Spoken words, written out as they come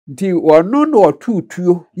Nti ono no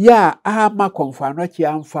tutuo ya ama konfa no chi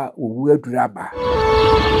amfa owu aduraba.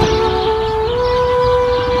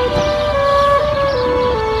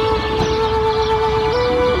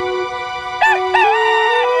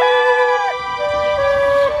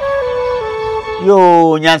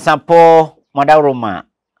 Yo Nyansapo Madaroma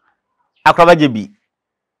Akrabajebi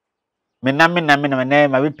Mena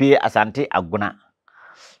mabipi Asante aguna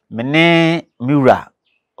Mene Mura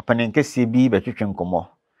Opanenkesi bi betwetwe nkomo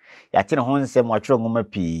ya kire ho nsem watwero ngoma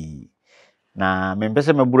pi na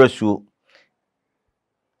membese meburasu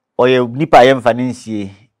oye nipa yemfa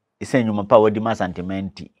nensie isen nyuma pa wadi ma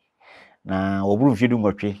Asanteman na woburu mfiedu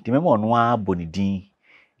ngotwe timeme ono a bonidin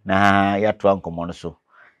na ya to nkomo no so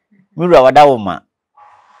Mura wadawoma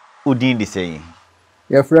udin de sei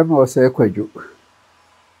Ya frame Osei Kwadwo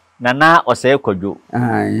Nana Osei Kwadwo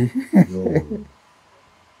ai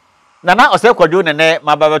Nana Osei Kwadwo nene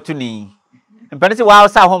mababatu ni Mpanisi wa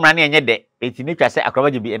sa homra na enye de etini twa se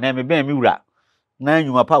akrabajebi ena me ben Mura na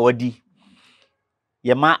nyuma pa wadi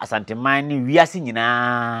yema Asanteman ni wiase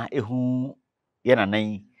nyina ehu ye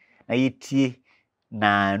nanan na yetie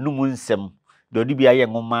na numu nsem de odi bia ye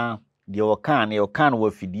ngoma de okan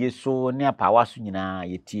wa fidie so ne apawa so nyina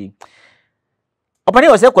yetie opani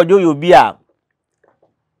Osei Kwadwo yo bia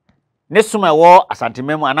ne suma wo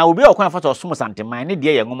Asanteman mu ana obi okwan fa so suma Asanteman ne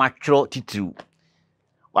de ye ngoma twro titiriu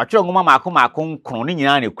watwero ngoma maako nkron ne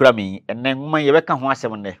nyina ne kura mi enne ngoma ye beka ho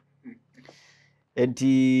asem ne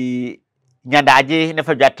enti nyadaje ne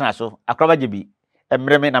fa dwatena so akrabajebi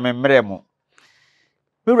emreme na memre mu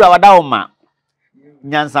Mura wadawoma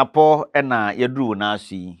Nyansapo na yeduru na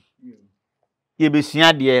asu ye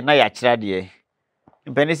besua de na ya kira de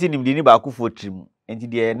mpanisi nimdini ba akufo trim enti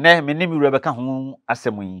de ne me ne Mura beka ho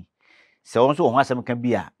asem yi se won so ho asem ka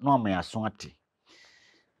bia na o me aso ate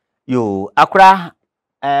yo akra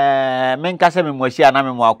menkasa me moshi ana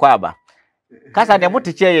me akwa aba kasa de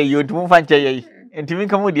motiche ye yo ntimu fa nche ye ntimi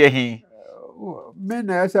nka mu de hi me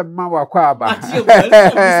na ese ma wakwa aba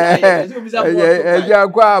ya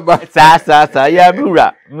kwa aba sa ya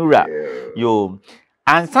Mura yo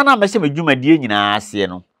ansana me se medwumadie nyina ase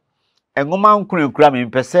no engoma nkura me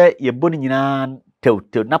mpese ye boni nyina tew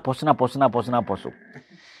na poso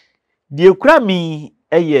die kura mi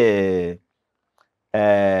eye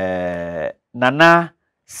nana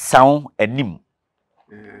sound enim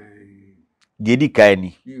dedi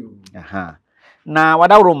kaini aha na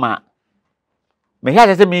wadawroma me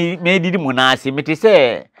hia se me didi munase meti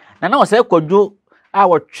se nana Osei Kwadwo a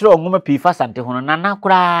wotwero ngoma pi fa Asante hono nana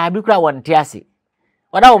kura bi kura wonte ase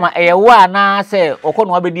wadawroma eyewa na se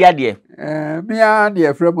okono abedi ade me a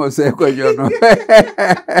de frame Osei Kwadwo no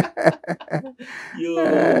yo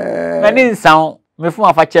nani sound me fu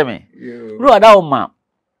afa cheme ru wadawroma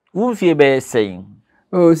wumfie be sen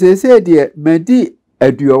oh se de medi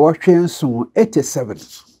aduowo hwenson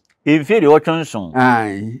 87 Mfie de wotwonson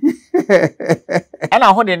ai ana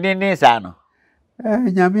ho de den sa no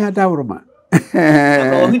nyame adawroma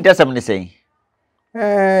o hintesam ne sen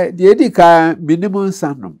de edika minimum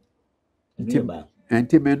sanom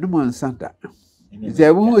enti minimum sanda ze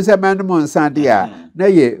wu se minimum sanda ya na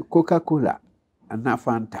ye Coca-Cola na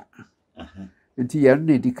Fanta enti ye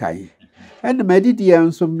no edika yi ene madidi ya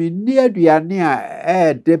nso minni aduane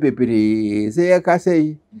a de bebere se ye ka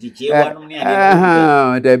sei diche wanum ne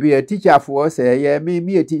ade da bi teacher for say ye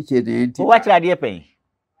me teacher de enti wa kira de pen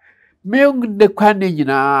me de kwane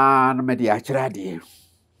nyina na me de akira de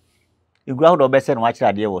igura ho do be se no wa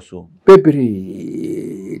kira de wo so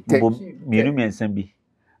bebere miru mensan bi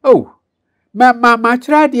oh ma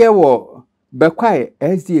kira de wo Bekwai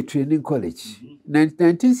SDA Training College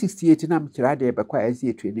 1968 na kira de Bekwai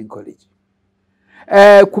SDA Training College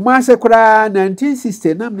Kumase kura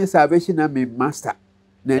 1960 na me salvation na me master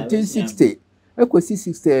 1960 ekosi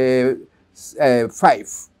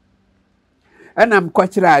 65 ana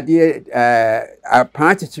mkwachira de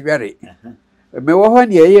apache chiwere me wo ho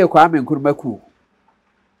ne ye kwa me nkurumaku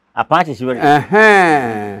apache chiwere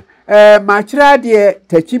ma chira de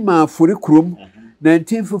tachima furi krum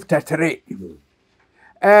 1953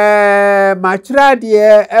 ma chira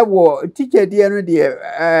de ewo teacher de no de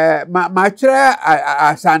ma chira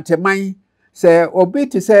Asanteman se obi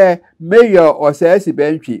ti se mayor Osei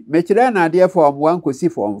Sibentwi me chira na de form 1 kosi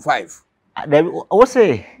form 5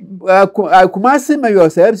 Osei Kumasi mayor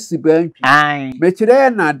Osei Sibentwi ai me chira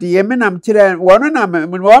na de me nam chira wono na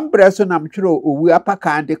won breso nam chira owu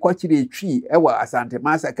apaka de ko chira etwi ewo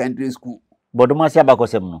Asanteman secondary school bodumasi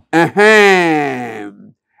abakosem no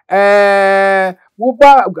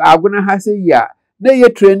Wuba aguna hase ya na ye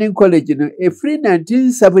training college no free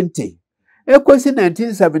 1970 Ekosi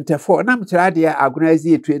 1974 na mchira de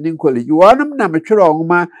Agụnazi Training College wonum na metwere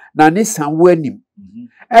onma na ne sanwo anim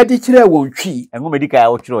edi kire wontwi engoma di ka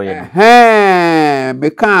ochiro ye no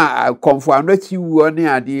meka konfo anochi wuo ne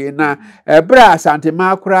ade na ebra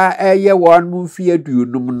Asanteman akura eye wonum fie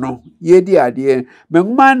aduonum no ye di ade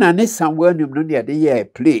menguma na ne sanwo anim no ne ade ye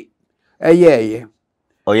play eye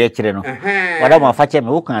oye kire no wada ma fa che me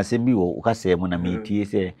wo kan asem bi wo ka se mu na me tie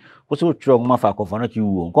se wo so twiro ngoma fa konfo anochi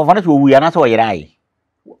wuo konfo anochi wo ya na so yerai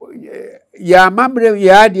ya mamre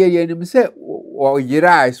ya ade ye nim se o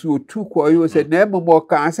yirai so tu ko yo se na mo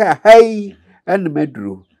kan se hey en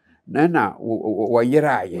medru na wo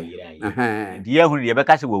yirai die hu ye be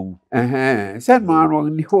ka se wo se no aro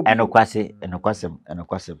ni hope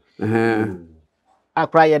enokwasem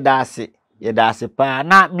akra ye daase pa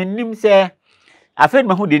na minim se afen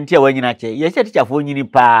ma hu de ntia wa nyina che ye se tichafo nyini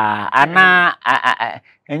pa ana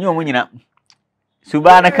enyo mo nyina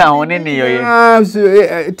subana ka one ne yo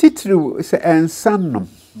ye titru se ensannom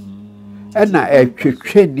ena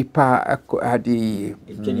etwetwe nipa ade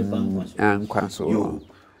ankwanso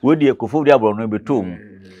wodi ekofo di abro no betom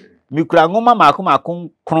mikura ngoma mako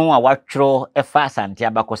kron a watwro efa Asante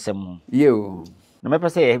abakosem yo na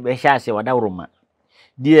mepese be hya ase wadawroma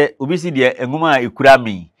die obisi die ngoma ekura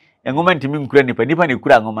mi ngoma ntimi nkura nipa ne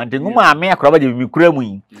ekura ngoma nti ngoma ame akora baje mikura mu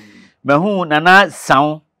yi mahu nana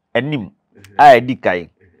sound anim a edikai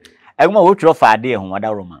ngoma wotwro fa ade ho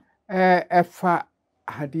wadawroma efa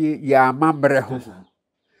ade ya mambre ho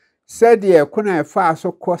said ye kuna efa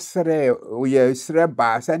so kosere ye sre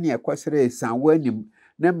ba sa ne kosere sanwo anim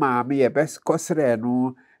ne maame ye bes kosere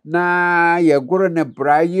no na ye goro ne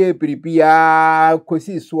braye biribia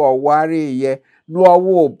kosi so oware ye no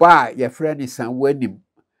owo ba ye frɛ ne sanwo anim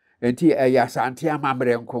enti ya Asante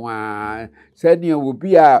amamre nkoma said ne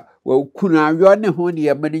obi a kuna yo ne ho ne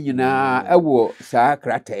ye mani nyina ewo saa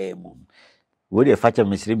krataa mu wodi facha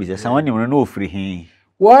misiri bi se sanwo anim no ofiri hin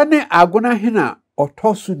wone agona hena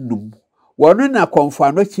otosu num wonu na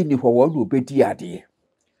konfano chi ni ho wonu obedi ade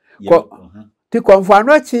ti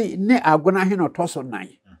konfano chi ni agona hena otosu nan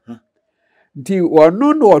ti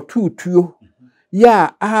wonu no otutuo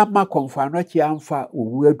ya ama konfano chi amfa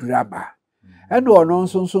owu aduraba eno ono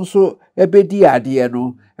nso ebedi ade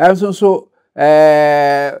no enso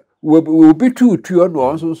obi tutuo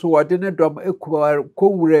no nso wode ne dom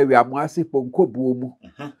ekowura wiamoase ponkobuo mu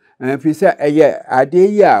fisa eye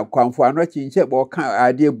ade ya kwanfo anochi nche bo kan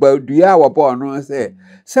ade badua wo bo no se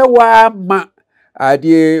wa ma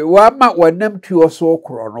ade wa ma wonam tuo so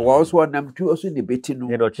kro no wo so wonam tuo so ne beti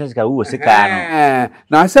no ye do chenska wo sika no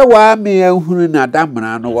na se wa me ehunu na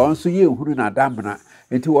damna no wo so ye ehunu na damna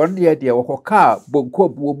enti won de wo koka bonko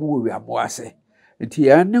buo mu wi amoase enti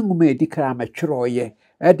ya ne nguma edikra ma twero ye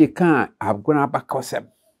edika agona bakosem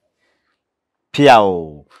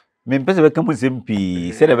piao mempese beka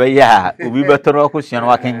musempi se de be ya obi betoro akosuan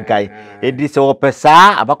wakenkai edi se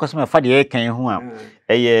opesa abakosem fa de kan hu a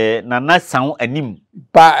eye nana san anim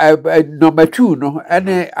pa number 2 no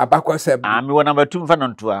ene abakosem me wo number 2 mfa no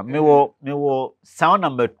nto a me wo sound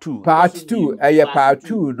number 2 part 2 eye part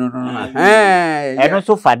 2 no eno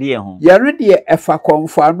so fa de hu ye no de efa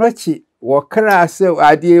konfo anochi wo kra se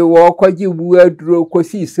ade wo kwaji bu aduro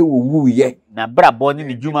kosi se wo wuye na brabo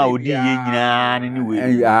ni djuma odi ye nyina ni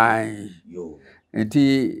we yo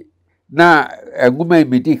enti na enguma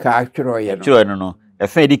medi ka atwero ye no twero no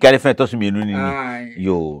efa edi ka efa to so mienu ni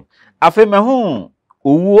yo afa me hu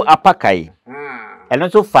owu apakai eno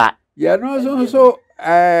so fa ye no so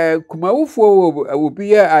kumawufo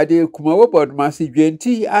obi ye ade kumawo bodmasi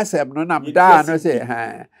dwenti asem no nam da no se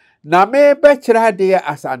na me be kira de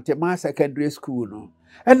Asanteman secondary school no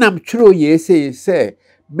enam twiro ye se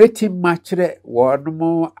meti machire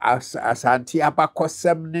wonmo Asante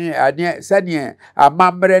abakosem ne ane sane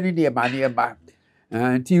amamre ne mane ba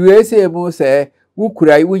nti we se mu se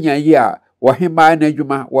wukura wunya yi a wohema na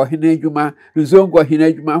adwuma wohena adwuma nzongo hena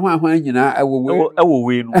adwuma ho anyina awo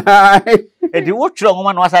we no edi wo twiro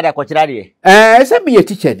ngoma no asade akokira de se me ye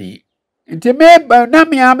teacher ni nti me na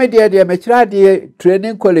me ame de me kira de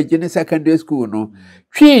training college ni secondary school no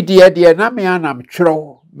twi de na me anam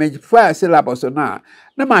twiro me fa syllabus na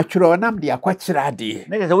ma twiro na me de akokira de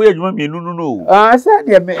na se wo adwuma mienu no se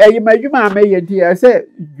de me adwuma me ye nti se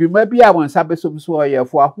dwuma bi a won sabesom so ye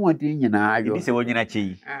fo ahoɔden nyina ayo edi se wo nyina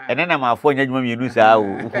chei ene na ma afo nya adwuma mienu saa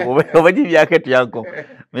o ba di bi aketu yanko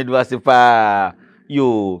me do ase pa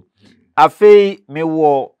yo afei me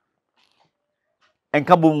wo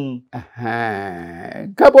enkabom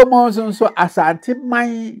so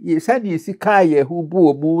Asanteman yesani sika ye hu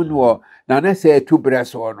bu mu no na se tu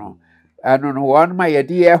breso no ano no won ma ye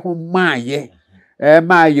de ye hu ma ye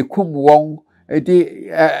kum won edi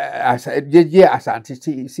jeje Asante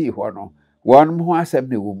si ho no won ho asem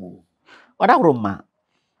na wo mu wada roma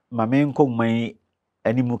mame nkomman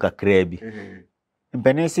animu kakra bi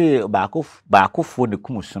mpene se baakofo ne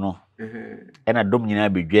kumuso no ena dom nyina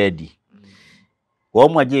bedwaadi wo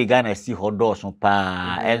mo age Ghana si ho dɔɔso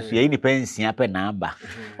pa enso ye nipa nsia pe na aba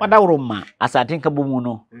wada roma Asante nka bomu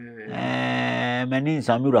no mani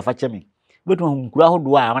nsamiru afa chemi betu hunkura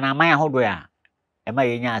hodo a mana aman hodo a ema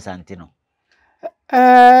ye nya Asante no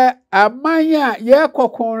amanya ye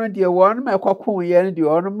kokon no de won ma kokon ye no de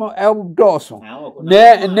won mo dɔɔso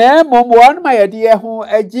na mom won ma ye de ho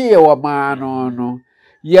age wo ma no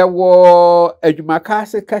ye wo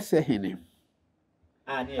adwumakase kase hene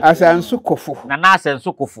Asansu kofu nana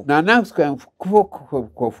asansu kofu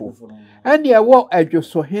and ye wo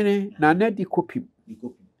adwoso hene nana di kopim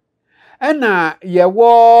ena ye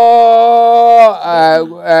wo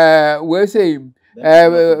we say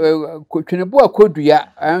kotwenebo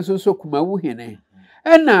akodua anso so kumawu hene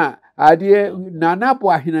ena ade nana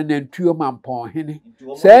bo ahene nantuo mampon hene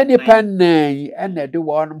se nipa nan ena de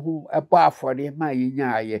won ho ebo afode ma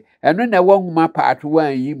yinyaaye eno na wo nwuma part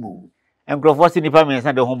 1 yi mu enkrofo si nipa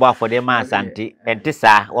mensa de ho bo afode ma Asante ente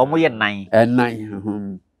sa wo mo ye nan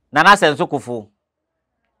nana senso kofu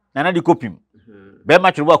nana di kopim be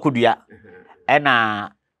ma twebo akodua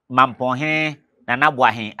ena mampon hene nana bo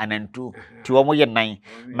ahen anantu ti wo mo ye nan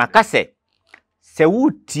makase se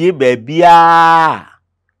wutie baabia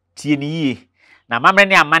tie ni yi na mamre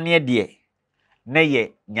ne amane de na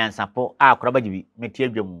ye Nyansapo akora bagibi metie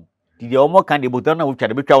adwamu ti de wo mo kan de botan na wutwa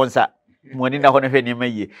de betwa wonsa muani na ho ne hwe ni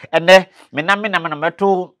maye ene me na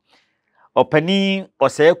meto opani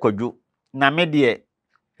Osei Kwadwo na me de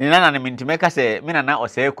ni na mentime ka se me na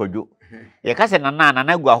Osei Kwadwo ye ka se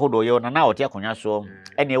na gu ahodo ye na ote akonya so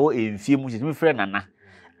ene wo emfie mu timi frɛ nana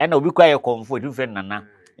ene obi kwa ye komfo timi frɛ nana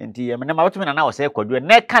enti ye me na mabeto me na Osei Kwadwo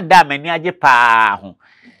ne ka da mani age pa ho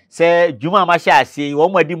se dwuma ma hya ase wo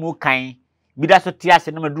mo adi mu kan bi da so ti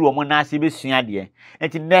ase na maduru wo mo na ase besua de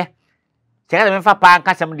enti ne cheka me fa pa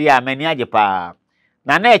nkasem de a mani age pa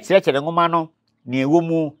na ekire ngoma no ne ewo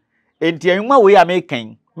mu enti anwuma we ya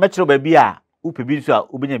mekan metro ba bi a upe bi so a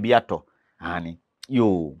obenya bi ato ani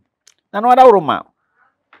yo na no wada woroma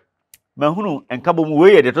mahunu enkabo mu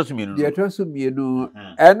we ye de to so mienu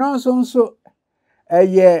eno nso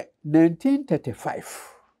eye 1935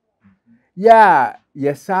 ya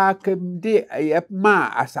yesakem de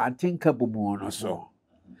ma Asante nkabo mu no so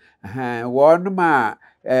won ma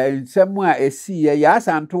nsemu a esi ya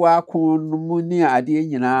Asante akon mu ni ade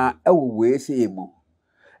nyina ewo we ese mu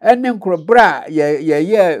enne nkrobra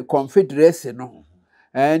ye confederacy no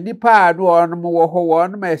nipa ado on mo wo ho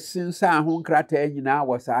won ma sinsa ho nkrata nyina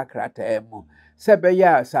wo sa krata mu sebe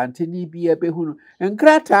ya Asante ni bia behunu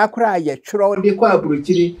nkrata akora ye twro de kwa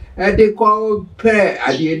aburochiri de kwa pe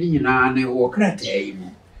ade ni nyina ne wo krata yi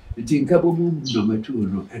mu tinkabo mu no matu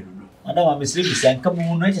no eno no madam misri bi sankabo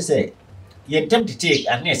mu no che ye attempt to take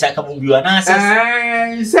and yes akamu bi wana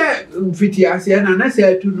say mfiti ase na say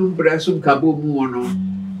atunu braso nkabo mu no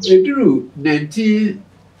eduru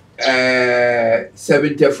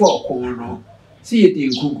 1974 kono si yedi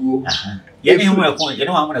nkugu ye ne ho ekon ye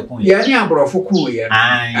ne ho ekon ye ne abrofo kon ye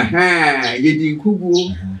yedi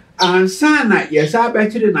nkugu ansana ye sa ba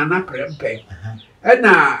kire na na prempe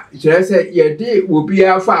na jere say ye de obi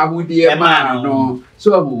afa ahudie ma no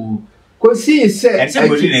so hu kosi se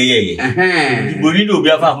boni na ye boni do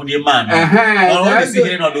obi afa ahudie ma no no si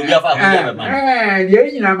kire no do obi afa ahudie ma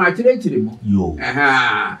ye nyina ma kire mo yo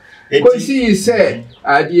kosi se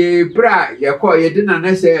ade bra ye ko ye de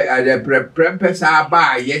na se ade prempesa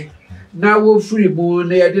ba ye na wo free mu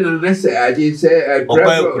na ye de na se ade se ko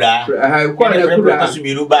na kura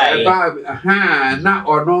kasumiru ba ye na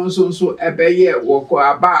ono nso ebeye wo ko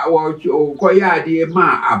aba wo ko ya ade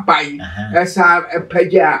ma abai esa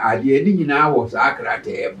epaja ade ni nyina wo sa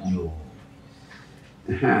akrata mu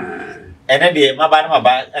ene de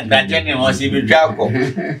maba nkrante ne ho si bi twa ko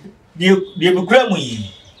de bi kura mu yi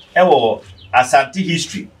ewo Asante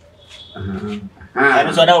history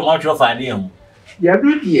ano so da wo matro fa de ho ya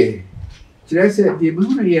no de kire se de me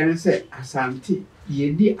hu ye se Asante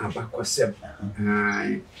ye ni abakosem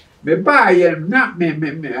me ba ye na me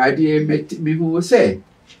ade me hu se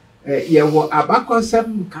ye wo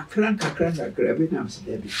abakosem kakran bi na se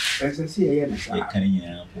de bi ese se ye na sa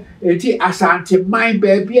enti Asanteman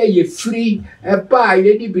ba bia ye free ba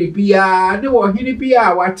ye ni bibia ne wo hini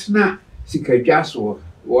bia watna sikadwa so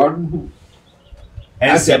won hu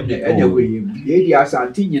asem ne we ye di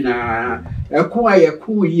Asante nyina eko aye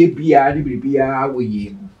ko ye bia ne bibia wo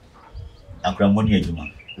ye akramoni adwuma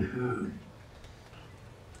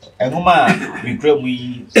Enguma we create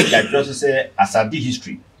we that just say Asante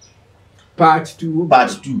history. Part 2,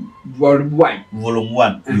 volume 1. Volume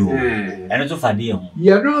 1. Yo. And also for them.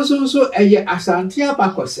 You know so a Asante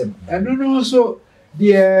Abakosem. And no so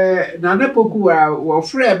the Nana Pokua were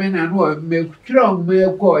frame and what make strong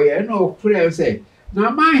male boy and no prayer say. Now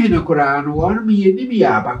my hen a Koran one me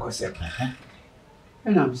Abakosem.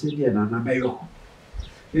 And I'm sitting and I'm mayo.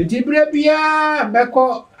 The Tibrebia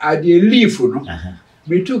Beko at the leaf, no.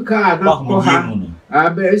 Me too car not for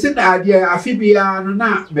her. Is it idea Afibia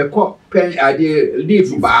na me call pen idea leave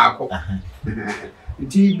barco.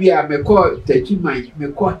 Tibia me call take my me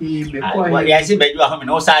call him me call. Yes, but you are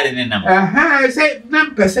no side in them. I say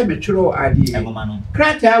none per cemetery idea.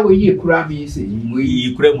 Crata will ye crammy say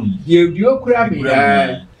we cram you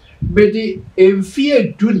crammy. But the in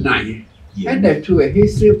fear do night and that to a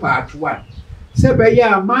history part 1.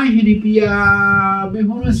 Sebaya my hinipia me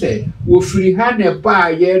who say wo free hand ba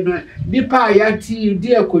ye no nipa ya ti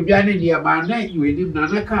dia kodwane ne ma na wenim na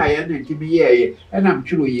na ka ya na ntimi ye and am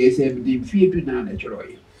chiro ye say me dem fie du na na chiro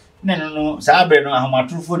ye no sa abre no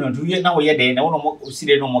ahomatrofo no du ye na wo ye de na wo no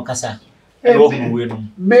sire no mo kasa e wo hu we no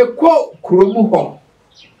me ko kromu ho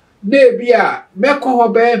na bia me ko ho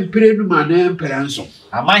be mpire nu ma na mpranso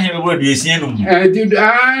amahe me bro du esia no mu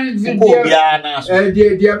ko bia na so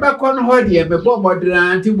dia be ko no ho dia me bo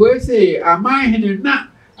modran anti we say amahe na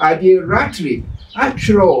ade ratri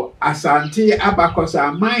atro Asante abakosa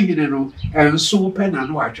amahe no enso pe na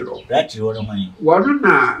no atro ratri wo no man wono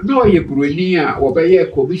na no ye broni a wo be ye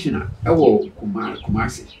commissioner e wo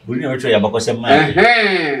kumase broni wo tro ya abakosa man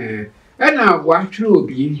na wo atro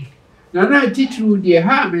obi na titru de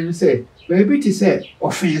ha men say baby to say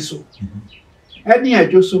offense any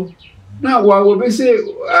ajoso na wo be say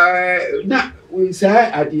na we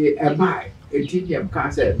say ade amai etiniam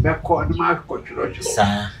can say me ko na ma ko chiro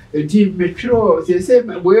sa enti me chiro say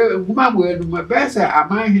we guma we no be say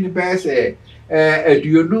amai hin be say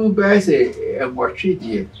aduonu be say enwotwe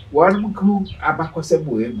de won ko abakose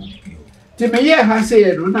mo emu ti me ye ha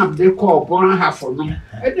say no na me ko bon ha for no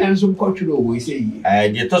e den so ko chiro we say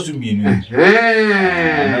de to so mienu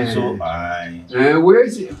so we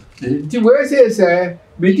say ti we say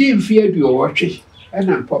me di mfie du wotwe e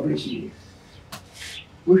na publish ye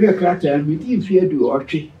we hear krata me di mfie du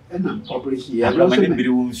wotwe e na publish ye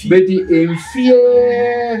but di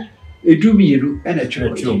mfie edumiru e na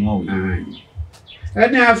chiro mo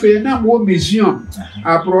and afi na mo museum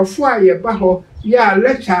aprofo aye ba ho ya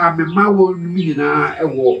lecture me ma wo mi na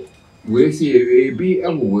ewo we say ebi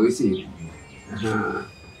ewo we say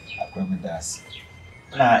akwamendas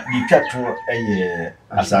na ni twato eye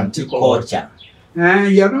Asante culture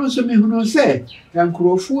ya no so me hunu say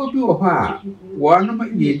yankrofo bi wo ha wonum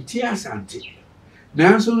ye ti Asante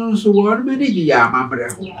na so wonum ni ya mamre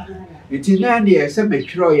ho iti na ne se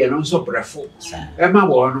metro ye no so brefo e ma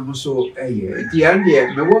wonum so eye ti an ye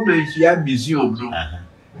me wo manhia museum no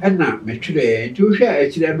na metro ye ti wo hwa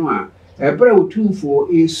akire no a e bra otumfo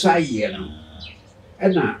e saye no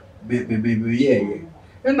na me ye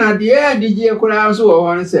na de e dije kura so wo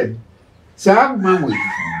won se sa ma mo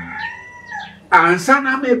ansa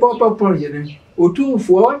na me popo ye ne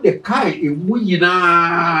otumfo de kai emu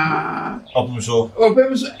nyina opumso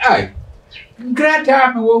ai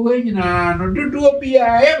nkrata me wo nyina no dodo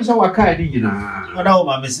bia em so waka ni nyina oda wo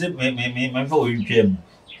ma me fa wo ntwam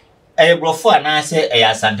eye brofo ana se eye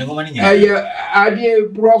Asante ngoma ni nyina eye ade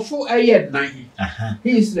brofo eye nan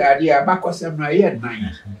his ade abakosem na eye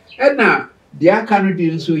nan na de aka no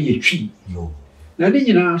de nso ye twi na ni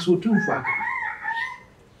nyina so tumfo aka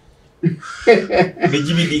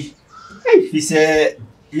Bejibidi. He said,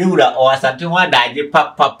 you or Asante ho adaje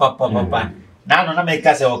pa. Na no na make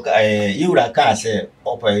say you ka say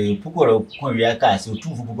opa pukoro konwia ka say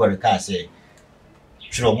otumfu pukoro ka say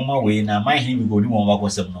chiro mama we na man hin bi go ni mo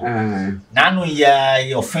bakosem no. Na no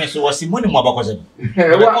ya offense was money mo bakosem.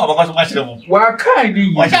 Wa bakosem ma chiro mo. Wa kai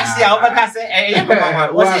ni. Wa chasi a o ka say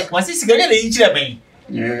mama was sigare le chire me.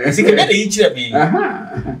 Sigare le chire me.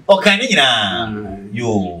 O kan ni nyina.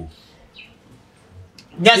 Yo.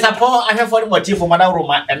 Nyansapo ahwefo motif mana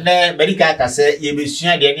Roma ene America ka se ye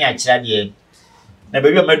besua de ne akira de na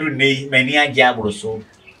bebi amadu nei mani agye aboro so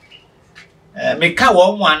me ka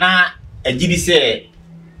wo mo ana agidi se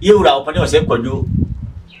yewura opane o se Kwadwo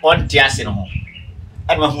on tiase no ho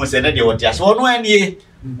anu hu se na de wo tiase wo no anie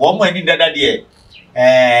wo mo ani dada de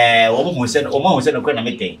wo mo hu se no kwa na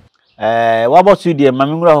meten wa bosu de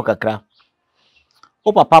mami ngura ho kakra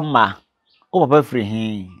o papa ma o papa free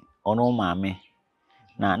hin ono maame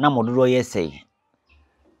na moduro yesey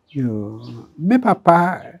yo me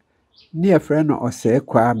papa ni a friend Osei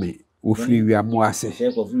Kwame ofiri wiamo ase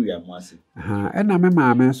ena me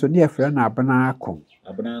maame so ne afra na abana akon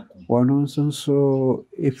wono nso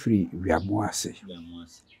efiri wiamo ase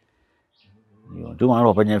yo do ma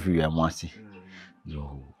ro panya fi wiamo ase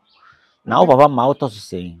yo na o papa ma o to so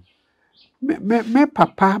sei me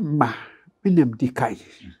papa ma menem dikai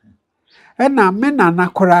ena me nana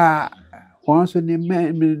kora wonso ni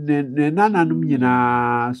me nana num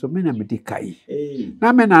nyina so menem dikai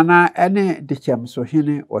na me nana ene dichem so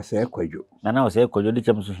hene Osei Kwadwo nana Osei Kwadwo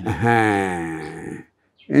dichem so hene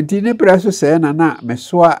enti ne preso se nana me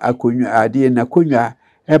soa akonwa ade na konwa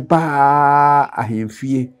eba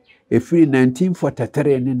ahemfie efiri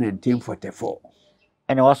 1943 ne 1944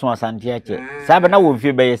 ene waso Asante ache sabe na wo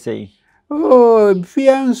mfie beye sei oh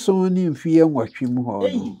mfie nso ni mfie nwatwem ho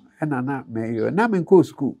no ena na meyo na me nko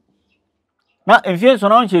school na mfie nso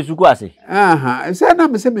na nche school ase aha se na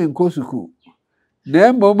me se me nko school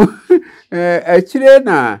na mom akire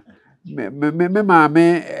na me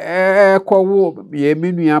maame ekwo ye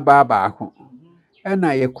menua baba ho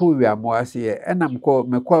ena ye ko wiamo ase ena me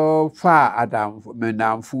ko fa adamfo me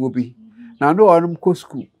namfo bi na no onum ko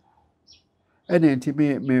school ene nti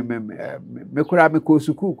me kura me ko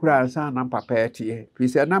school kura ansa na papa etie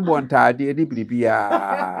pise na bontaade ni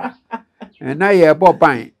biribia na ye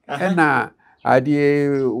boban ena ade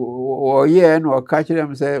oye no ka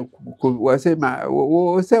kirem se wo se ma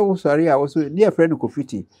wo se wo sorry a wo so ne friend ko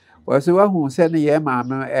fiti wo se wa hu se ne ye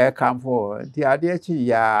maame e kamfo nti ade chi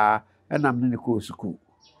ya ena me ne ko school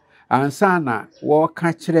ansa na wo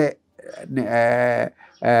ka kire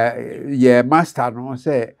ye master no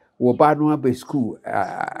se wo ba no be school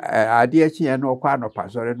ade chi ya no kwa no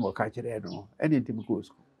pasore no ka kire no ene nti me ko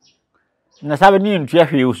school na sabe ni ntua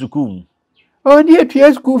hwe o school o ni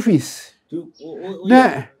etua school fees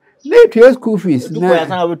na etua school fees na ya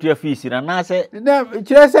sana etua fees na se na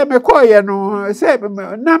kire se me ko ye no se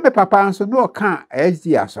na me papa nso no ka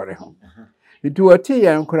SD asore ho nti wote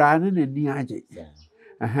ye nkura na ni age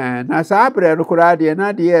na sa abre no kura de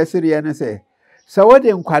na de esire ne se sa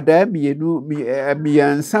wode nkwada mienu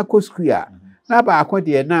miyansa ko school a na ba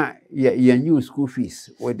akode na ye new school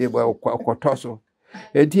fees wode kotoso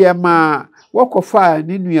enti e ma wokofa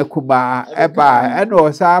ni nua kuba eba ena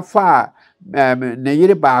osa fa ne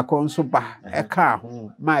yire ba ko nso ba e ka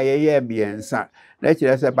ho ma ye miyansa na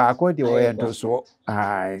kire se ba ko de wo ye ntoso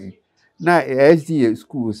ai na SD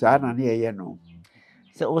school sa na ne ye no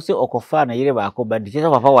se o se okofa na yire ba ko ba di se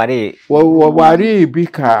papa ware ware bi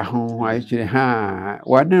ka ho ai kire ha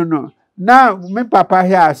wane no na me papa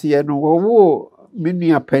hia ase no wo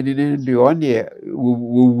menua panini de one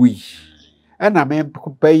wo wi ana me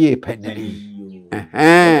paye panini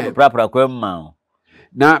pra kwemma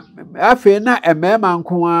na afi na emema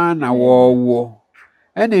nko na wo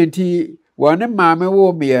ene nti wone maame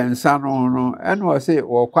wo miensa no ene o se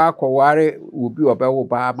wo kwa akware obi obewo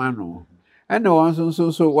ba ma no ene won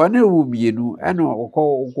so wone wo mienu ene wo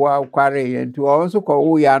kware nti won so ko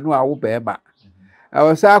wo ya no a wo be ba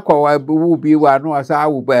awasa kwa wo bi wa no asa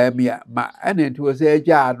wo ba mi ma ene nti wo se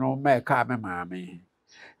agya no me ka me maame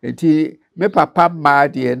nti me papa ma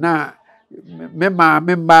de na me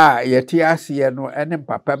maame ma yeti ase no ene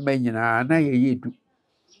papa ma nyina na ye yedu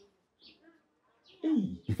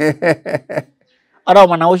ara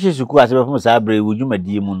ma na wo hyesuku ase be fo sa abre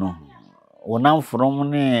wudwumadi mu no wonam from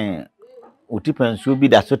ne otipansuo bi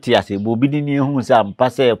da so te ase bo bi ni hu sa mpa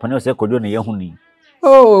se pone Osei Kwadwo na ye hu ni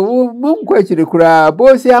oh mum kwachiri kura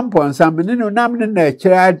bosi amponsa me no nam ne na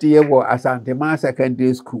kira de wo Asanteman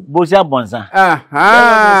secondary school bosi amponsa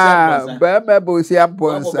aha ba bosi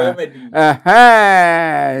amponsa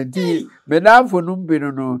aha di me na fonu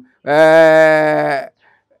mbinu no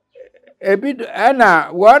ebi ana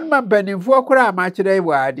one man penifo kura ma kire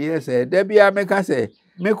wa ade se da bia me ka se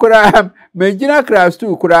me kura me gina class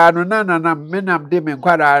 2 kura no na me nam de me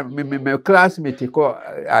kwara me classmate ko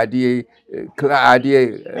ade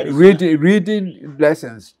reading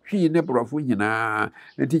lessons twi ne profu nyina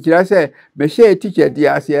teacher say me share teacher di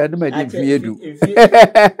ase na ma di fiedu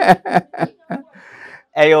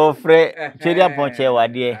eyo fre cheri aponche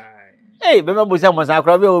wade be me bosi amonsa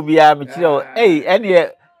kura be obi a me kire ene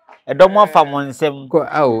edomo afa monsem ko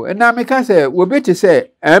awo na me ka say wo beti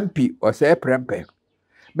say MP Osei prempe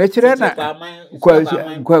me kire na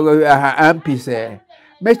MP say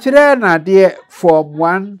me kire na de form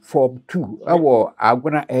 1 form 2 awo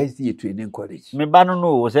agona SD training college me ba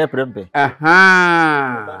no Osei prempe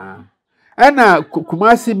aha ana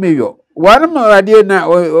Kumasi meyo wan de na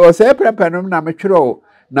Osei prempe no na me kire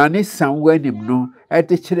na ne sanwa nim no e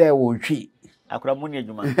de kire wo ntwi akura mu ni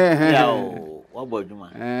adwuma ya o wabo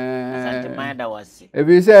adwuma Asante man da wase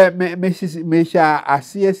ebi se me sha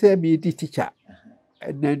ase se bi di teacher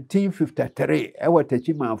 1953 ewa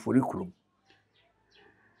Techima Furikrum.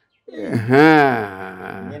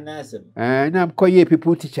 Na mkoye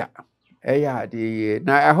people teacher. Eya di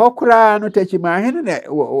na ahokura no Techima hene ne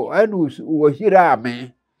anu wo hira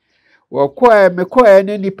me. Wo kwa me kwa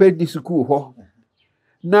ne nipa di school ho.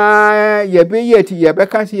 Na yebe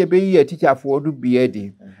kasi yebe teacher for no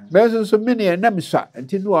biedi. Meso so mene na mswa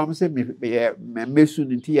nti no am se me mesu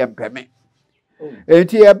nti ye mpeme.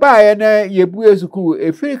 Enti eba na yebu school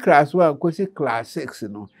e free class 1 kosi class 6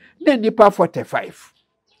 no. Na nipa 45.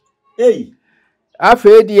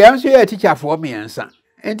 Afa di am so ye teacher for me ensa.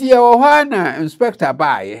 Enti ye wo ho na inspector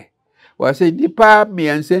baaye. Wa se nipa me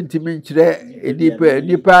ensa ntimi nkire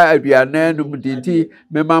nipa aduana no mdinti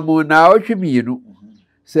memamu na otwemienu.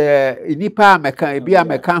 Se nipa meka ebi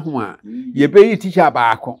ameka ho a yebe yi teacher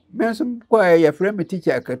baako menso kwa ye frame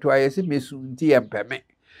teacher katwa ye se mesu nti ye mpeme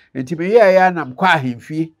nti me ye ya nam kwa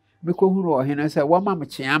ahemfie me ko huru ohene se wama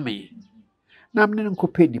mkyea me nam ne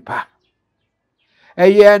nkope nipa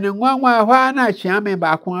eye ne nwanwa hwa na kyea me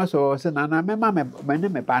baako aso se na mema me ne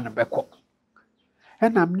me ba no beko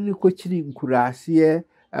enam ne ko kiri nkurase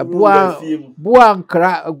bua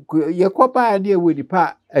nkra yekoba ne ewe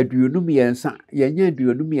nipa aduonum yensa yenya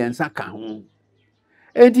aduonum yensa ka ho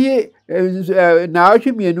enti na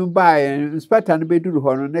otwemienu ba inspector no beduru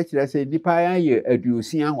ho no na kire se nipa ya ye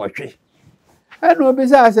aduosia hwehwe eno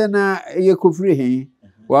obisa se na ye kofri he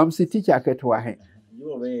wam se teacher ketwa he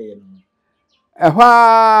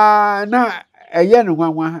ehwa na eye no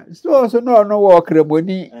nwanwa so no wo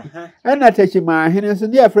kremoni na Techima hene so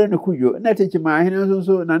dia frɛ no kuyo na Techima hene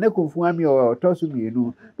so na ne konfu ami o toso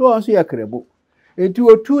mienu no so ya krebo enti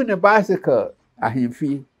otu ne bicycle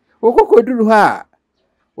ahemfi okokoduru ha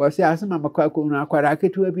wo se asema makwa ko na akwara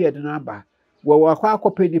ketu bi ede na aba wo akwa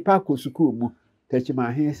akope nipa ko school mu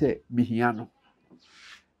Techima hene se mihia no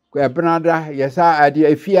ko ebnada yesa ade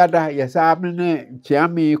afiada yesa amene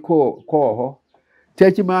chiami ko ho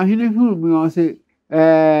Techima hene hu mi o se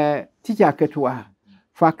teacher ketwa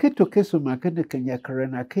fa keto keso makene kenya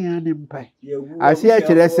karena kanyane mpai ase a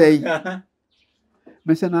kire sei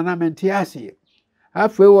mesena na menti ase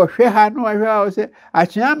afa wo hwe ha no hwe o se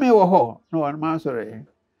akyea me wo ho no won ma sore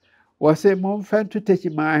wo se mo fantu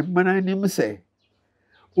Techima mana nim se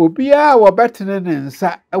obia wo betene ne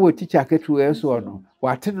nsa awo teacher ketwa eso no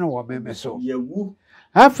watene wo meme so yawu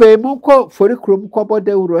afa mo ko forikrom ko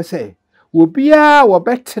boda wuro se obia wo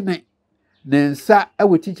betene nensa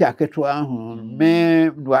awo teacher ketwa ho me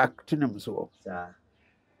ndo aktenem so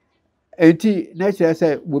enti na kire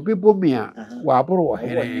se wo bi bomia wa aboro wo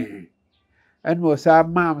here eno sa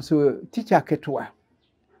mam so teacher ketwa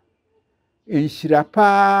enhira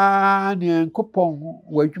pa ne nkopon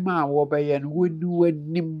wadwuma wo beye no wonu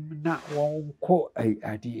wanim na won ko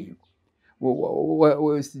ade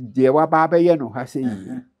wo de wa ba beye no ha se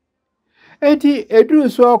yi enti eduru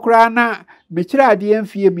so okra na me kira ade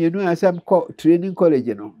amfie mienu asem ko training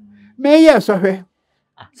college no me ye so hwe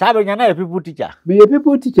sabe nya na people teacher me ye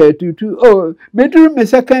people teacher tutu me duru me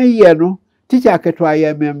second year no teacher ketwa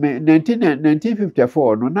ye me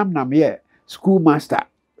 1954 no nam ye school master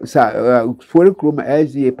sa for krom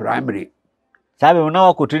as a primary sabe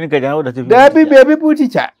na wa training college na wo da be people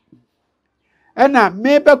teacher ena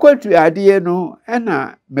me be ko tu ade no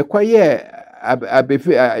ena me kwaye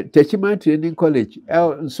Techima Training College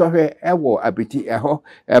nsohwe ewo abeti eho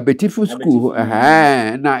abetifu school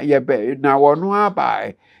na ye na wono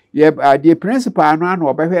aba ye ade principal no ana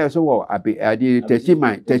obehwe so wo ade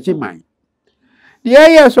Techima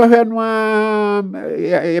ye sohwe no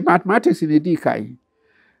mathematics ni di kai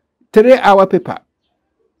 3-hour paper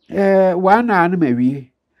 1 hour na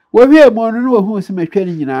mawie wo hwe mo no wo hu se matwa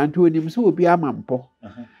ni nyina nto onim so obi amampo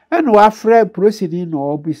eno afre proceeding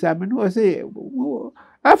no bisa me no say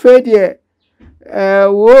afede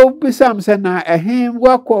wo bisa me na ehem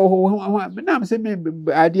wakọ na me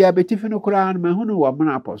me ade abetifi no kura na hu no wo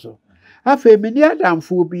mna aposo afa me ni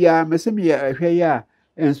adamfo bia me se me hwe ya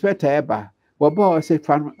inspector eba wo ba say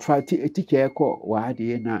fa teacher ko wa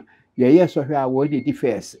ade na ye so hwe a wo dey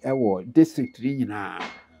defense wo district ni nyina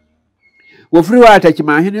wo free wa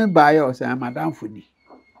Techima hene ba ya o say madamfo ni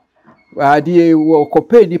ade wo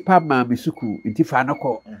kope ni pa ma me suku nti fa no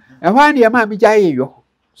ko ehwa ne ma me jaye yo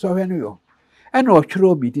so hwe no yo ena o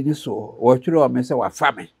twero bi di ni so o twero me se wa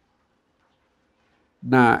fa me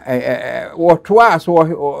na wo toa so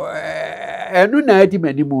enu na adi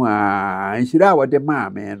manimu a nhira wo de ma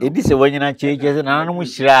me no edi se wonyina cheche se na no mu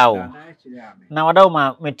hira o na wada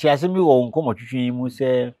ma metiase mi wo nkomo twetwe mu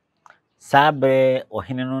se sabre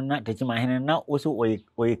ohene no na Techima hene na wo so oye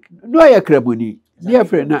no ya krabuni dear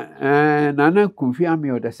friend na Kofi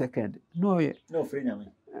Ami the second no free nyame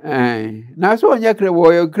Na so onye kre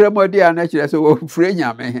wo kremodi ana kire so wo fure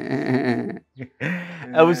nyame.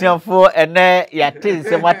 Abusianfo ene ya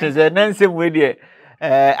tense mateze nansem we de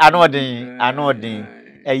anodin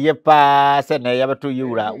eye pa se na ya beto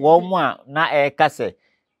yewura wo mu a na kase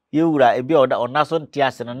yewura ebi ona so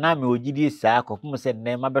ntiase na me ogidi saa akofum se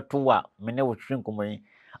ne ma beto wa me ne wo twinkomoyi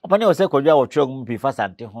opane wo se kodwa wo twom pi fa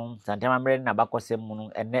sante ho sante mamre na bakosem mu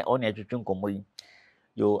no ene ona atwinkomoyi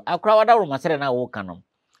yo akra wada ro masere na wo kanom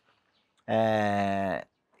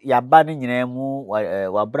yaba ni nyina mu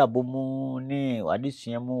wabrabo mu ni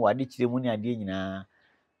wadesua mu wadekire mu ni ade nyina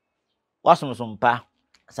wasomsompa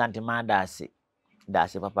Asanteman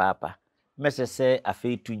dase papa mesese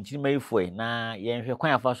afei tunchiri maifo na yenhwe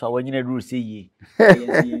kwan afa so awanyina duru seyi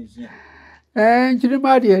nchiri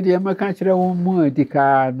de maka kire wo mu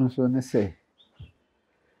adika no so ne se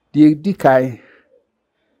de dikai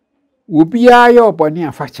obia ye obone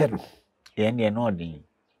afache no ye no odin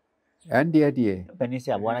de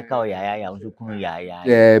penisi abona ka o ya uzukunu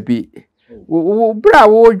ya bi wo bra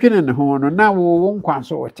wo dwene ne ho no na wo nkwan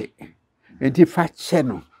so wote enti fache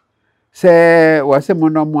no se wase mo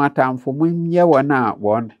no mo atamfo mo nye wona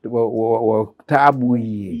wo taamu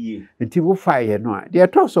yi enti wo faye no a de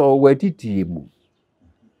to so waditi mu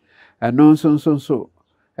ano so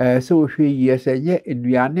se wo hwe yi se nye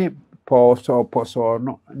enuane poso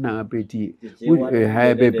no na beti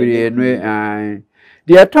ha bebre no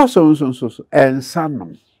de to so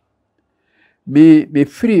ensanom me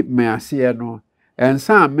free me ase no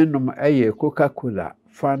ensa menom eye Coca-Cola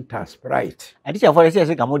Fanta Sprite adisha for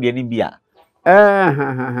say kamo de ni bia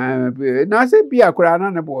na se bia kura na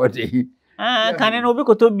ne body kan no bi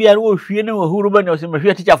ko to bia wo hwie ne wo huru ba ne o se me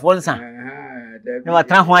hwie teacher for nsa ne wa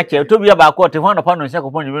tra ho ache to bia ba ko te ho no pa no nse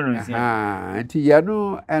ko pon nwe no nsi nti ya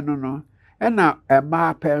no eno no na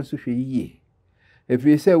ma pa so hwe yi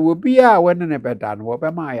efi se wo bia wone ne beda no wo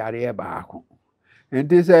be ma yare e ba ko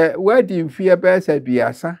nti se wadi mfie be se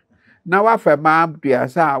duasa na wa fa ma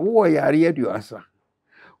duasa wo yare aduasa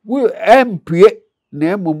wo empie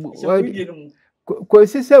na emum ko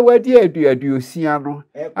sise wadi aduosia no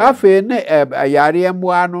afi ne yare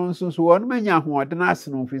emu anu nso so won manya hoodena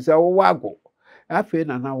aseno fi se wo wago afi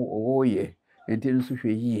na wo ye nti nso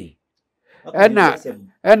hwe yi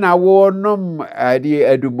ena wo nom adi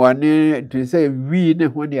adumone to say wi ne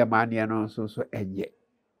ho ne mane no so enye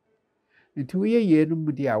nti wo ye no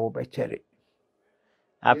mu di a wo be kere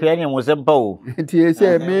apia ni mo sempa o nti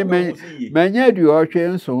ese me manya du ohwe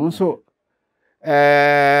nso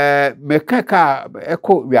mekaka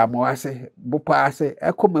eko wiamo ase bupa ase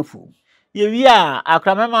eko mafu ye wi a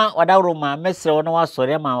akramema wadawro ma mesre wona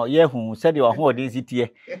wasore ma ye hu se de wo ho odin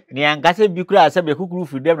sitie ne ankase bi kura se be kukuru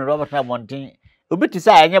fudem ne Robert na bonten obiti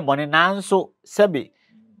sa enye bone nanso sebe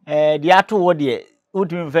de ato wo de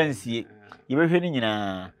utimi mfansie ye behwe ni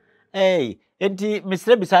nyina enti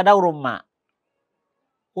mesre bi sa dawro ma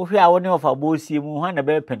wo hwe a woni ofa bosie mu ha na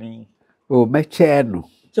be panin o meche no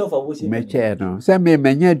meche no se me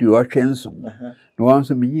manya du ohwe nso no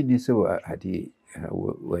wonso menyi ni se ade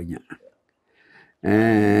wanya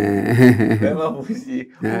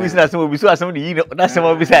na so biso asem de yi na asem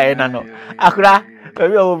obisa e na no akura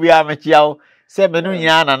ebi obi a mechiawo se menu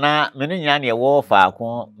nya na menu nya na e wo fa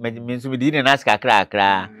ko mensu bi di na ska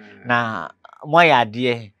kra na mo ya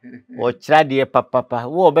de wo kira de papa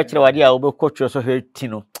wo be kira wade a wo be kotwo so hweti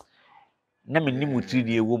no na menni mutiri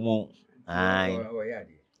de ewo mu ai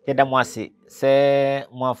keda mo ase se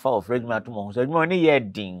mo afa ofrejuma to mo so adwuma ne ye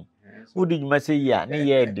din wudi dwuma se yi a ne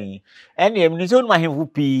ye din ene emni so no ahemfu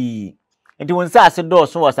pi enti won sa ase do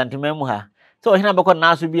so Asanteman mu ha so ohina be ko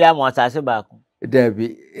na so bia mo asase ba ko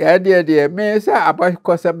Dabi ya de me sa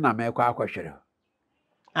abakosem na me kwa akwhwere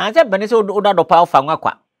se bane se oda do pa ofa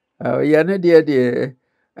nwakwa ya ne de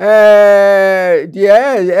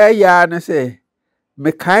ya ne se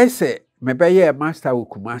me kai se me be ye master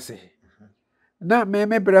Kumase na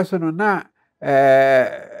me breso no na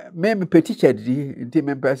me petiche di nti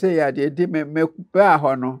me pese ya de nti me ba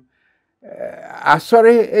ho no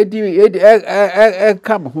asori edi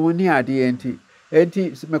kam ho ni ade nti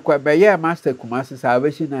me kwa be ye master Kumase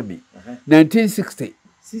salvation na me 1960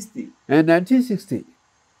 1960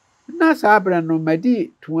 na sabra no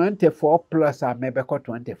medi 24 plus a me be ko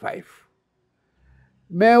 25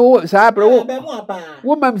 me wo sabra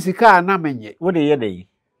wo mam sika na menye wo de ye dey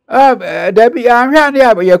Dabi anhwa ne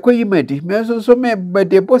yakoyi madi me so me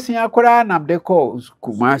de bosia akora nam de ko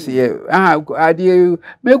Kumase ade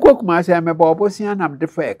me ko Kumase me bo bosia nam de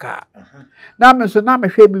fa ka na me so na me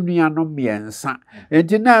hwe mi nua no miensa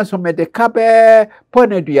enti na so me de ka be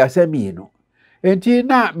ponaduasa mi no enti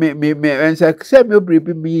na me ensa se me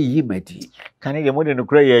obribi me yimati kan ye mo de no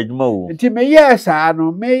kura ye adwuma wo enti me yes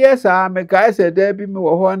no me yes me ka se da bi me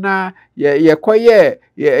wo ho na ye koye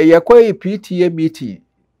PTA meeting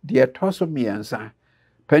de toso me ensa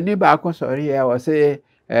pani ba ko sori ya wo se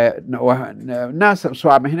na so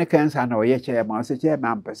amehene kansa na wo ye che ma se che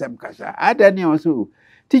ma mpesem kasa adani o so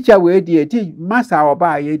teacher we die ti master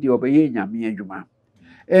oba ye die obaye nyame adwuma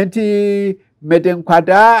enti meden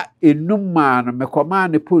kwada enum ma no mekoma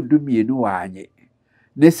ne pondu mienu wanye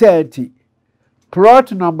ne senti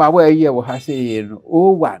plot number where ye wo ha say no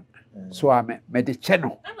 01 so ame mede che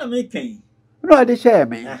no ana me kan no de che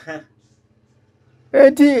me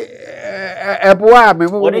enti eboa me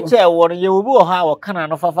wo de che wo ye obi wo ha wo kana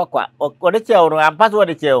no fafa kwa wo de che wo ampa so wo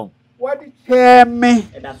de che wo de che me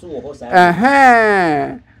e da so wo ho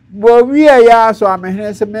sa bo wi ya so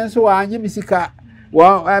amehene se me so wanye misika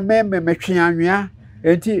wa me twanwa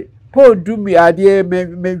enti pondu mi ade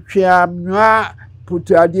me twanwa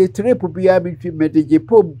putu ade trip bia me de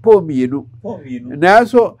pom mienu na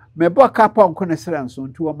so me boka ponko ne sranso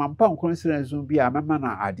nti wo mamponko ne sranso bia mema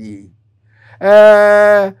na ade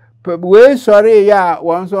we sorry ya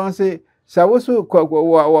won so se sawoso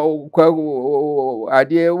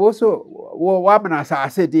ade wo so wa mana sa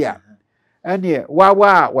ase dia ene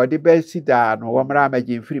wa de be sida no wo mra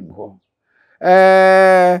magin film ho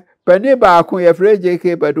pani ba ko ye freje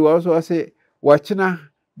ke badu also say watchna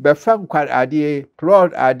be fam kwad ade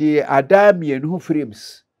plot ade adamienu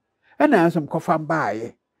frames ena asom kofam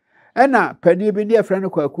baaye ena pani bi ne friend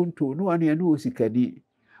kwa kuntu no ane no osikani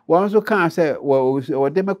won so kan say wo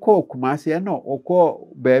de me ko kumase ena okọ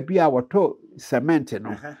baabi a woto cement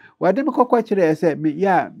no wo de me kokọ kire say me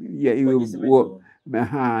ya wo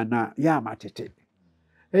na ya matete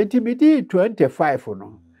enti mi di 25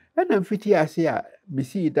 no ena mfiti ase a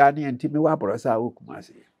misi dani enti mi wa brosa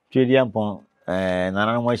okumase twedi ampon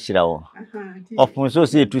nana mo hira wo ofun so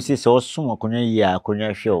se tu se so sum akonwa yi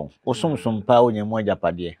akonwa hwe wo osum pa onyemu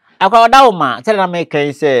ajapade akwa da wo ma tele na me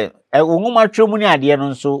kan se nwuma twemu ni ade no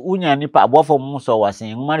nso unya nipa abofo mu so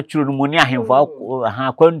wasen nwuma twuru no mu ni ahemfo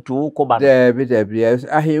ha kwantu ko ba debi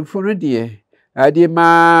ahemfo no de ade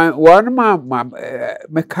ma won ma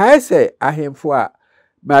me kai se ahemfo a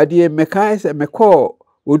ma de me kai se me ko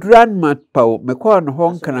oduran matpa me ko no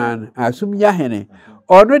honkran asum ya hene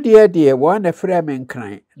ono de won na frɛ me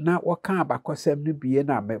nkran na wɔka abakɔsɛm no bie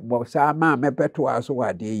na me bo sa ma me beto aso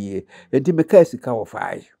wade yi enti me ka sika wo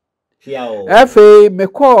fae efe me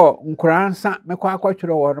ko nkransa me ko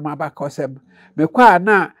akɔtwere won ma abakɔsɛm me ko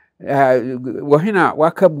na wo hena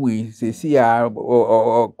wakamu yi sesi ya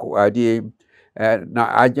ade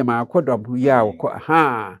na ajema akodom ya wo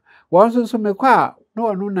ha won so me ko no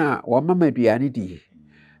ono na wo mama duane di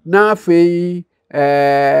na fe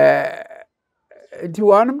ti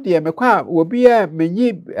wanum de me kwa obi a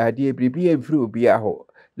menyi ade bribi emfiri obi a ho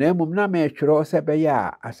na emum na me twero se be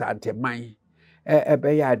ya Asanteman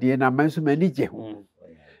be ya ade na manso mani je ho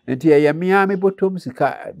nti ye me a me botom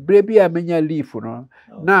sika brebi a menya leaf no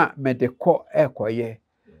na me de ko ekoye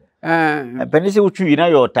penisi utwi na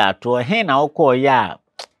yo tato he na okọ ya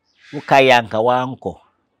ukaya nka wanko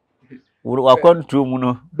wakwantu mu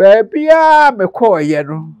no baby a me ko ye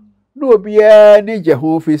no no obia ni je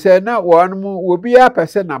ho fi se na won mu obia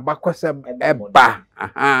pese na bakosem eba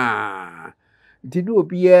di no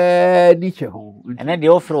obia ni che ho ene de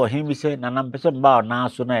ofre o hin bi se na na pese ba na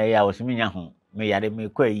so na ya osimi nya ho me yare me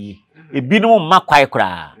kwa yi ebinom ma kwai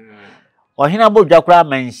kra o hin abodwa kra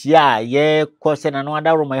manhia ye ko se na no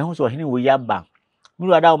adaro ma ho so hin wo ya ba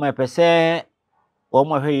mu adaro ma pese o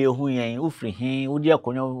mo hwe ye hu yen ufri hin udi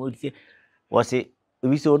akonyo wo se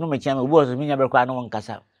obi se onu me chia me obi o so mi nya be kwa no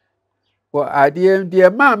nkasa wo ade de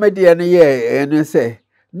ma me de ne ye ene se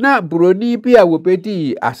na broni bi a wo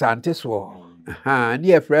bedi Asante so ne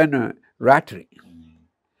ye friend Ratri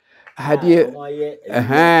ade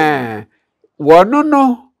wono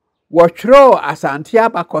no wo twro Asante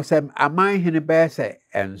abakosem aman hene be se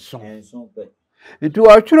enso nti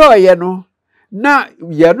wo twro ye no na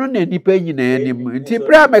ye no na nipa nyina ni nti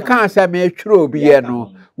bra me kan sa me twro bi ye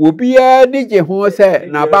no wo bia ni je ho se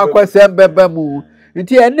na abakosem beba mu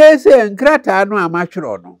nti ene se nkrata no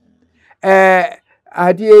amatwro no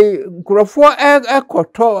ade nkrofo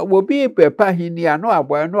ekoto wo bi pepa hini ano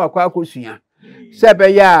aboa no akwa akosua se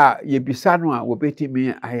be ya ye bisa no a wo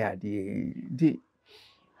betimi ayade di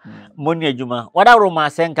moni adwuma wada roma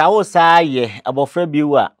senka wo saa ye abofra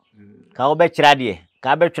biwa ka wo be kira de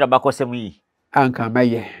ka be twra bakosem yi anka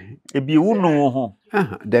maye ebi wunu ho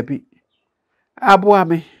dabi aboa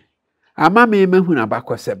me ama me mehu na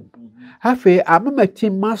bakosem hafe amamati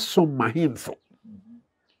maso mahimfo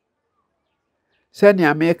Sani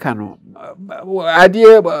America no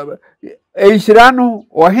adie enhirano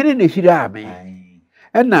ohene ne hira ame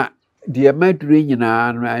ena de madure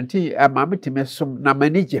nyina no anti amametime som na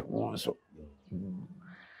manage ho so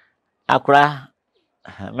akra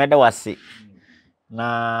meda wase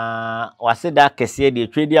na wase da kese de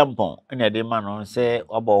twedi ampon na de ma no se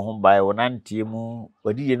obo ho bai wonantie mu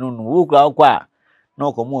wadije no no wo kura kwa na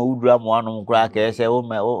okomo awudura mo anu kura ka se wo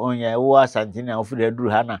onye wo Asante na ofure aduru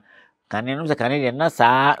ha na kane no se kane de na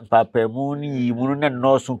saa papamu ni yimu na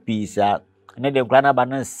no so pisa ne de kura na ba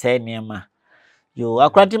na se niema yo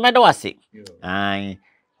akranti meda wase ai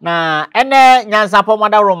na ene Nyansapo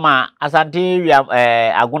madaroma Asante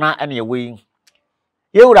aguna ene yewi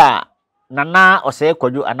yewura nana Osei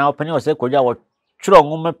Kwadwo ana opani Osei Kwadwo a wo twiro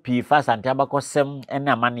ngoma pi fa Asante abakosem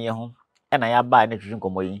ene amane ho ena ya ba ne twitwi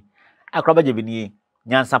nkomoyi akroba jebini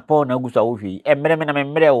Nyansapo na guso wo hwi emere me na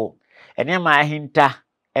memere wo ene ma ahinta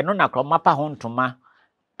eno na kroma pa ho ntoma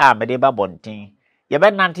a mede ba bonten ye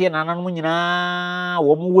be nante nananom nyina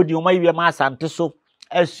wo mu wodi o mayiwe ma Asante so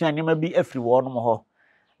asuane ma bi afiri wo no ho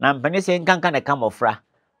na mpane se nkanka ne kamofra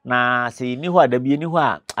na se ni ho adabie ni ho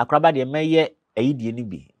a akroba de meye ayidie ni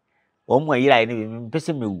bi o mu ayira ni bi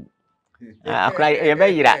mpese mewu akra ye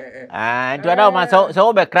be yira nti wada ma so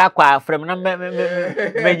wo be kra kwa frem na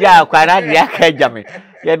meja kwa na dia ka jame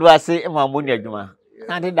ye do ase ma mu ni adwuma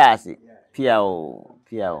ande da ase piao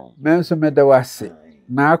menso meda wase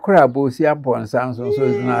na akra bosi amponsan so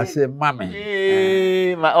na ase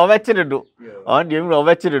mame ma o betirido on de mi o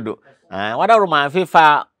betirido wada roma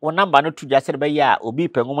fifa wo number no tuja se be ya obi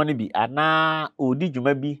pengoma no bi ana odi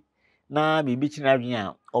dwuma bi na bibi china adwen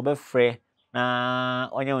a obefre na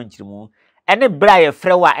onye wonchirimu ene bra ye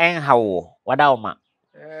frɛ wa enhawo wada oma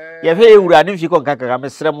ye hwe ewura ne mfiko nkaka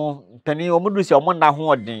mesremu tani omudu si omo na ho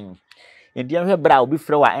odin enti ye hwe bra obi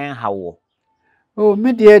frɛ wa enhawo o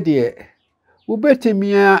me de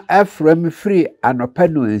ubetimia afra me free anopa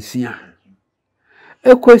no ansia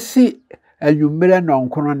ekosi anwumere no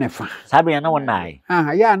nkono ne fa sabe na wonai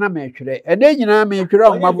ya na me twere ene nyina me twere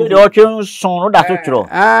o mabo de otwe nson no da so twero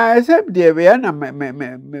se de be na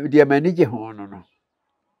me de manage ho no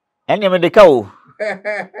ene me de ka o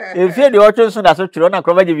efie de otwe nson da so twero na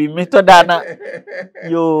kroba je bi mito da na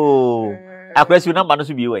yo akwasi number no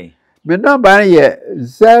so bi we me number ye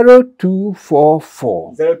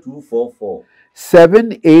 0244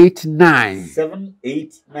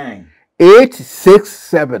 789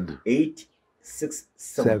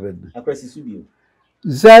 867 akwasi subio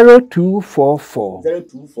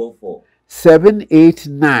 0244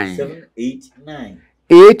 789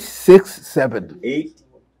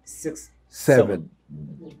 867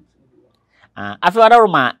 afi wada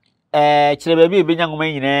roma kire baby ebenya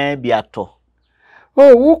ngoma nyina biato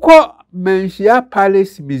wuko Menshia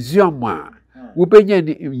Palace Museum a wubenya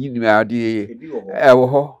ni ade ewo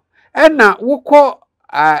ho ena wuko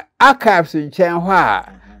archives nchen ho a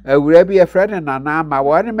awura bi efrede nana ma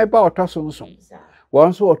wone meba otosonson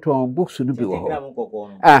won so oton books no bi wo ho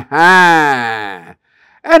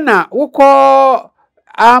ena wuko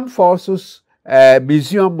Armed Forces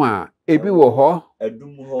Museum a ebi wo ho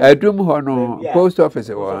adum ho no post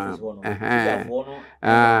office wo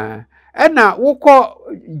ena wuko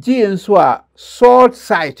ji nso a sword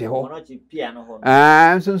site ho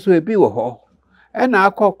so ebi wo ho ena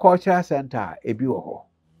akọ cultural center ebi wo ho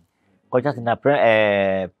cultural center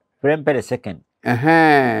per second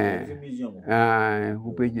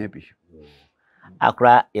ubenya bi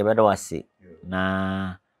akra yebedo wase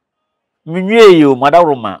na minwie yo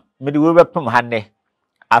madaroma mede we bepem ha ne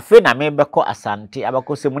afi na me beko Asante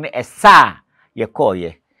abako semu ne esa ye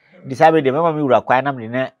koye disabe de mama mi wura kwa na me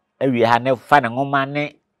ne awie ha ne fa na ngoma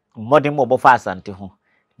ne modern mo bofa Asante ho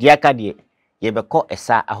dia ka de ye beko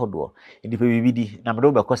esa ahodo edipa bibidi na me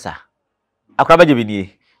do beko sa akra baje bi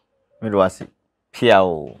nie me do wase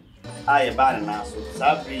piao aye ba na so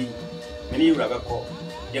sabri meni wura beko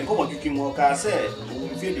ye nkomo twitwimo ka se wo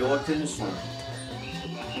mfie de wotenso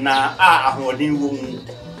na ahoden wo mu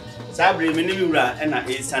sabri meni wura na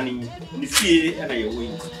esani ni fie na ye wo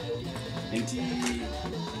yi enti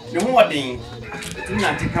ne ho woden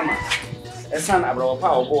tunya kama esan abrawo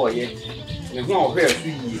pa obo ye ne ho ohwe asu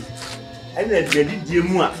yie ene de die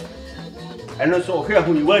mu a eno so ohwe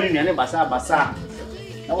ho ni wani ne basa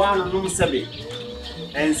na wa no sebe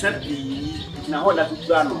ensabi na hoda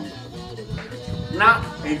tutura no na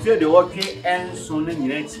enfie de wotwe enso na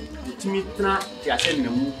nyina chi utimi tena ti ase ne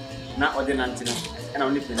mu na ordinance no ena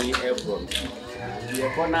oni peni airflow ye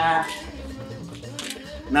kona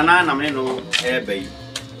na me no ebe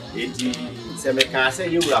eti se me kan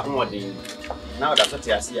se yewura ho odin na oda so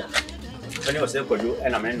ti ase a peni Osei Kwadwo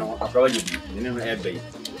ena me no aprawa yebi ne no ebe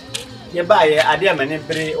ye ba ye ade amane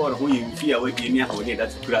pere on ho ye mfi a wadi ni ha wadi da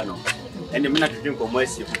tukura no ene me na twetwe nkomo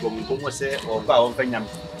asi nkomo se o ba o mfanyam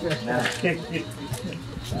na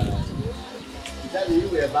dali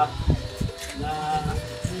iwe ba na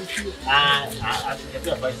ya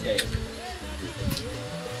pia basi ya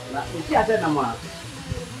na ukiate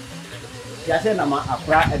na ma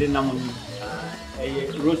akra ede na mo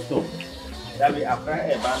rosto dabi akra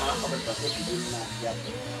e ba na ko ba ko na ya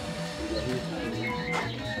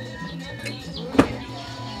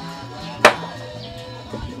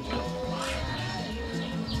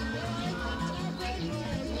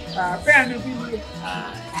Pendo bibi.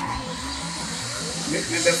 Me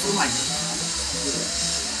be fuma.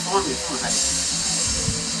 Onde fuma aí.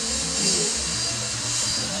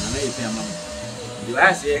 Ana aí tem a mama. Eu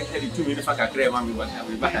acho que ele tu me faca crema me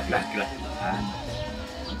bata clara.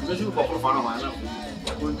 Eu juro por favor não mano.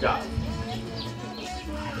 Conta.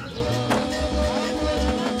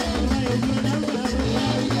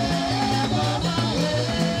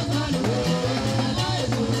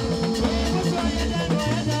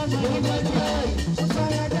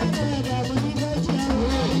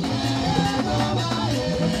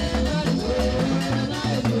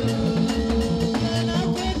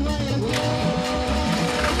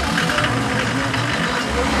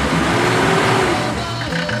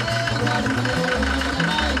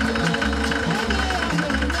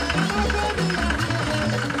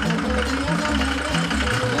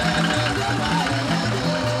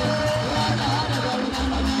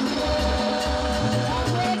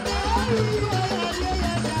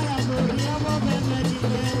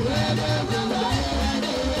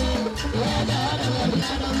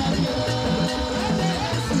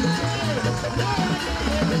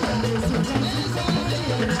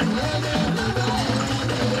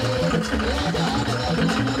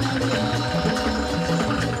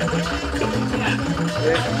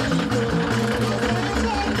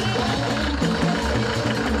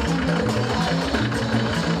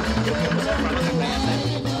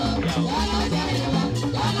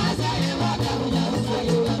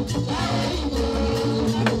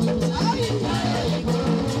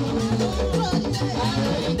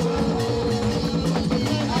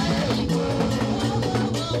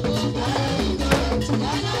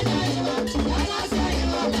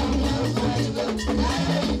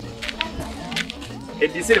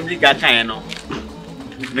 Edise mliga kan no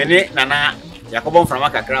mene nana Yakobo from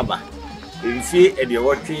Akakraba efi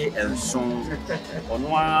ediewotwe enson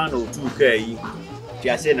ono a no tu kai ti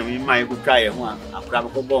ase na mi mai ku twa ye ho akra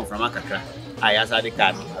ko bom from Akakra aya sa de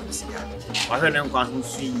card abisia wa hwe ne nkwa ho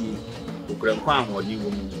suyi okura nkwa ahodi wo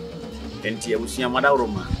mu enti abusua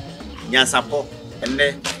madawroma Nyansapo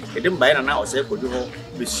enne edim bae na Osei kodu ho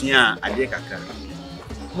besua ade kakra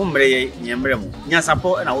mu mre ye nyemre mu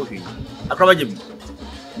Nyansapo na wo hwi akraba gem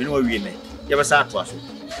minu wa wiene ya ba sa atwa so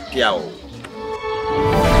pia o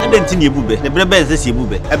adenti ni ebube ne bre ben se si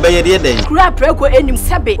ebube ebe ye de den kura preko enim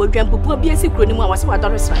sebe odwampopo bi esi kro ni mu a wase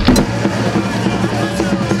wadoro sra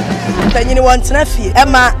tanyini wontena fie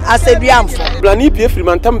ema aseduamfo blani pie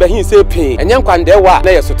frimantam behin se pin enye nkwande wa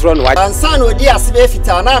na yesotro no wa ansa no di asebe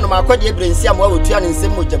fita na no makode ebrensi am wa wotua ne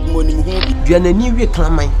nsem mojabumo nim hu bi duanani wie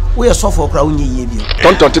klaman wo ye sofo kra wo nyeye bi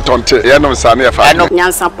tontonte ye no sane ya fa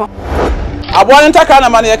Nyansapo abone ntakra na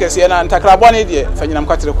mane yakese na ntakra abone die fanyinam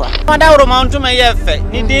kwatere kwa madawro ma ntuma ye fe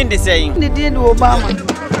ni din de sey ni din do Obama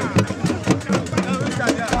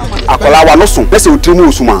akola wa no so pese utrimu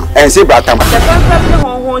usuma ense bratam the concept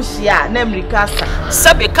honhon hia na America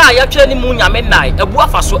sebe ka ya twere ni mu nyame nai ebu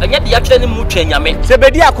afaso enye de ya twere ni mu twa nyame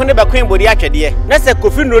sebedi akone be kwen bodi atwede na se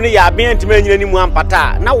kofindro ni ya aben ntima nyina ni mu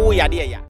ampata na wo yade ya